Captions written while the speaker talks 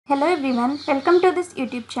Hello everyone, welcome to this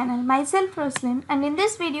YouTube channel. Myself Roslyn, and in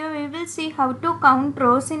this video we will see how to count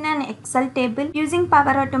rows in an Excel table using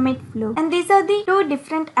Power Automate Flow. And these are the two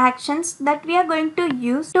different actions that we are going to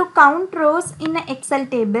use to count rows in an Excel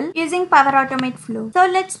table using Power Automate Flow. So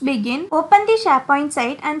let's begin. Open the SharePoint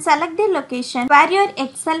site and select the location where your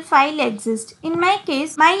Excel file exists. In my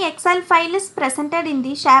case, my Excel file is presented in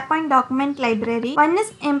the SharePoint document library. One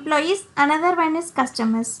is employees, another one is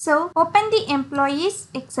customers. So open the employees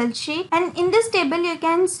Excel sheet, and in this table you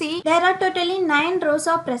can see there are totally 9 rows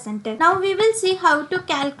are presented. Now we will see how to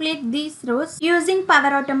calculate these rows using Power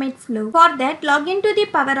Automate Flow. For that, log into the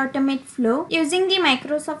Power Automate Flow using the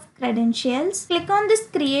Microsoft credentials. Click on this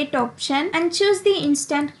create option and choose the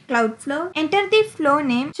instant cloud flow. Enter the flow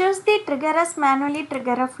name, choose the trigger as manually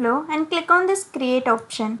trigger a flow and click on this create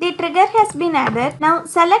option. The trigger has been added. Now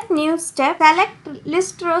select new step, select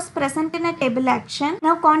list rows present in a table action.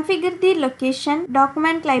 Now configure the location,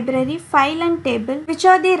 document library, file and table, which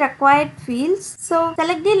are the required fields. So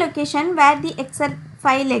select the location where the Excel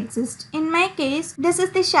file exists. In my case, this is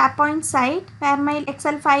the SharePoint site where my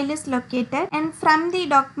Excel file is located, and from the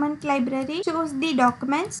document library choose the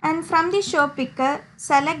documents, and from the show picker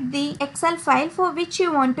select the Excel file for which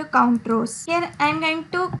you want to count rows. Here I am going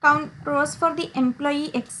to count rows for the employee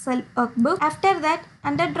Excel workbook. After that,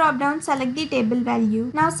 under drop down select the table value.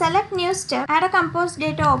 Now select new step, add a compose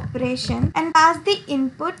data operation and pass the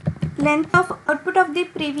input length of output of the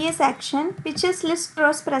previous action, which is list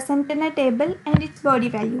rows present in a table, and its body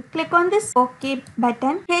value. Click on this OK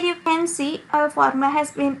button. Here you can see our formula has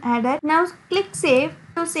been added. Now click save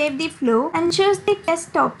to save the flow and choose the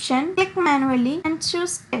test option. Click manually and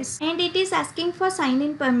choose test, and it is asking for sign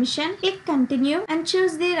in permission. Click continue and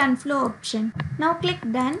choose the run flow option. Now click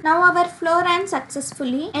done. Now our flow ran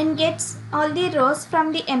successfully and gets all the rows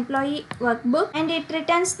from the employee workbook, and it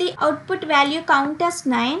returns the output value count as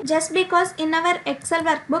 9, just because in our Excel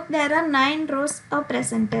workbook there are 9 rows are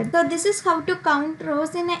presented. So this is how to count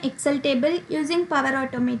rows in an Excel table using Power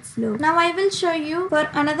Automate Flow. Now I will show you for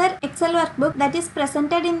another Excel workbook that is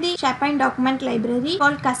presented in the SharePoint document library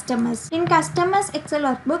called customers. In customers Excel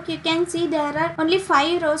workbook, you can see there are only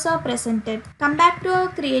 5 rows are presented. Come back to our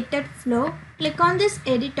created flow. Click on this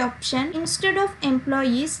edit option. Instead of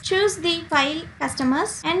employees, choose the file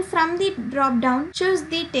customers, and from the drop down choose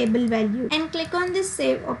the table value and click on this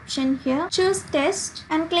save option here. Choose test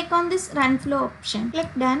and click on this run flow option.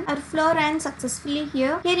 Click done. Our flow ran successfully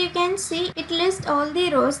here. Here you can see it lists all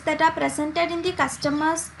the rows that are presented in the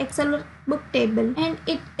customers Excel book table, and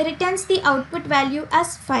it returns the output value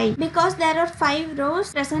as 5 because there are 5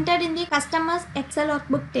 rows presented in the customers Excel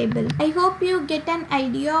workbook table. I hope you get an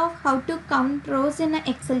idea of how to count rows in an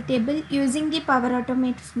Excel table using the Power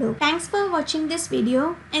Automate Flow. Thanks for watching this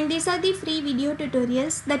video, and these are the free video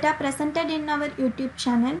tutorials that are presented in our YouTube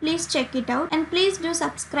channel. Please check it out, and please do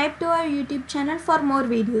subscribe to our YouTube channel for more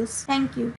videos. Thank you.